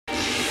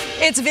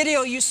It's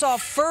video you saw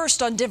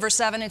first on Denver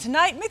 7, and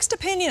tonight mixed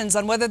opinions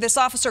on whether this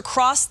officer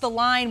crossed the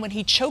line when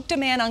he choked a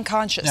man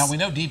unconscious. Now, we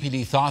know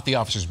DPD thought the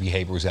officer's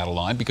behavior was out of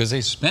line because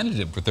they suspended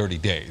him for 30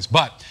 days.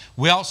 But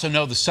we also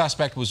know the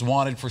suspect was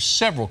wanted for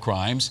several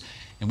crimes.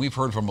 And we've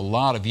heard from a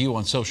lot of you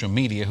on social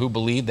media who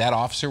believe that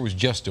officer was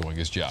just doing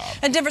his job.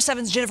 And Denver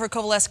 7's Jennifer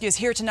Kovaleski is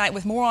here tonight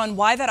with more on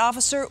why that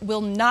officer will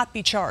not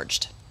be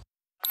charged.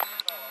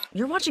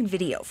 You're watching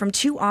video from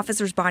two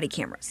officers' body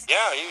cameras.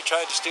 Yeah, he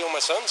tried to steal my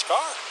son's car.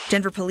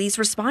 Denver police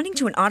responding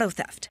to an auto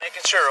theft.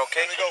 Making sure,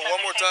 okay? Let me go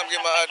one more time, get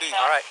my ID.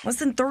 All right. Less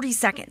than 30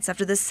 seconds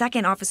after the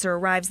second officer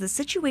arrives, the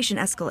situation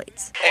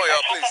escalates. Oh,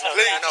 y'all,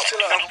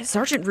 please, please.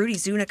 Sergeant Rudy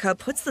Zuniga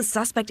puts the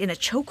suspect in a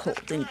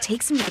chokehold and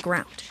takes him to the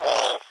ground.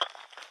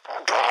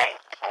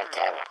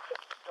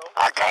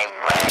 Okay,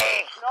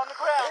 ready. Get on the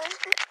ground.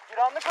 Get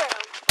on the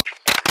ground.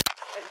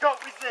 And don't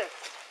resist.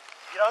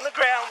 Get on the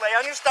ground, lay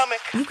on your stomach.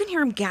 You can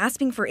hear him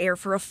gasping for air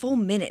for a full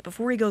minute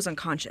before he goes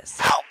unconscious.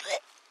 Help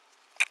it.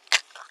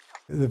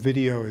 The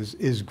video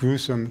is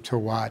gruesome to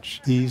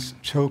watch. These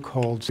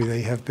chokeholds,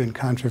 they have been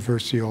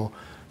controversial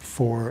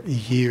for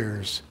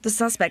years. The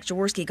suspect,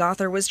 Jaworski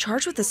Gother, was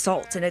charged with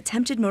assault and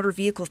attempted motor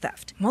vehicle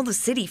theft, while the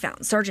city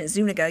found Sergeant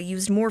Zuniga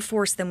used more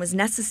force than was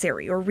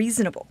necessary or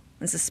reasonable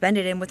and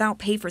suspended him without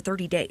pay for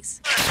 30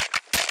 days.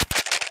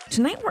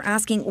 Tonight we're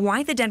asking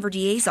why the Denver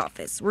DA's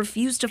office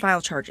refused to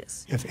file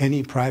charges. If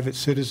any private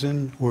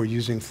citizen were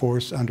using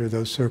force under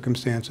those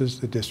circumstances,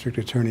 the district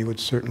attorney would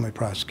certainly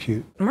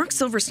prosecute. Mark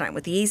Silverstein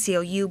with the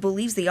ACLU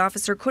believes the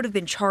officer could have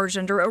been charged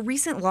under a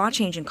recent law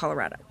change in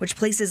Colorado, which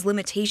places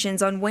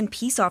limitations on when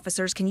peace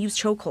officers can use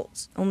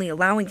chokeholds, only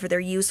allowing for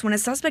their use when a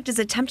suspect is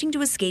attempting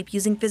to escape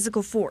using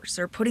physical force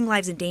or putting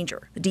lives in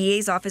danger. The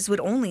DA's office would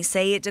only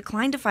say it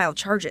declined to file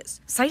charges,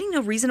 citing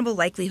no reasonable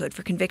likelihood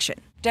for conviction.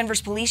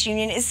 Denver's police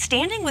union is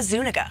standing with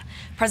Zuniga.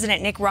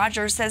 President Nick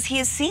Rogers says he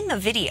has seen the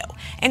video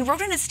and wrote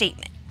in a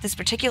statement. This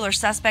particular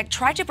suspect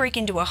tried to break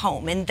into a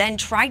home and then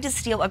tried to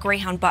steal a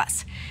Greyhound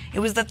bus. It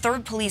was the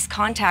third police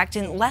contact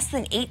in less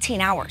than 18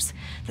 hours.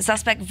 The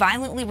suspect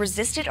violently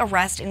resisted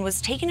arrest and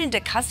was taken into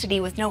custody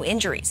with no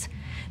injuries.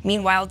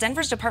 Meanwhile,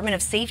 Denver's Department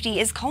of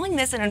Safety is calling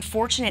this an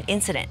unfortunate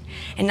incident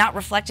and not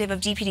reflective of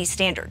DPD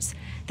standards.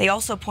 They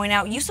also point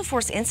out use of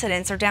force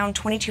incidents are down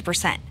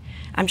 22%.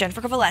 I'm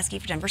Jennifer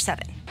Kovaleski for Denver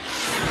 7.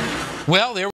 Well, there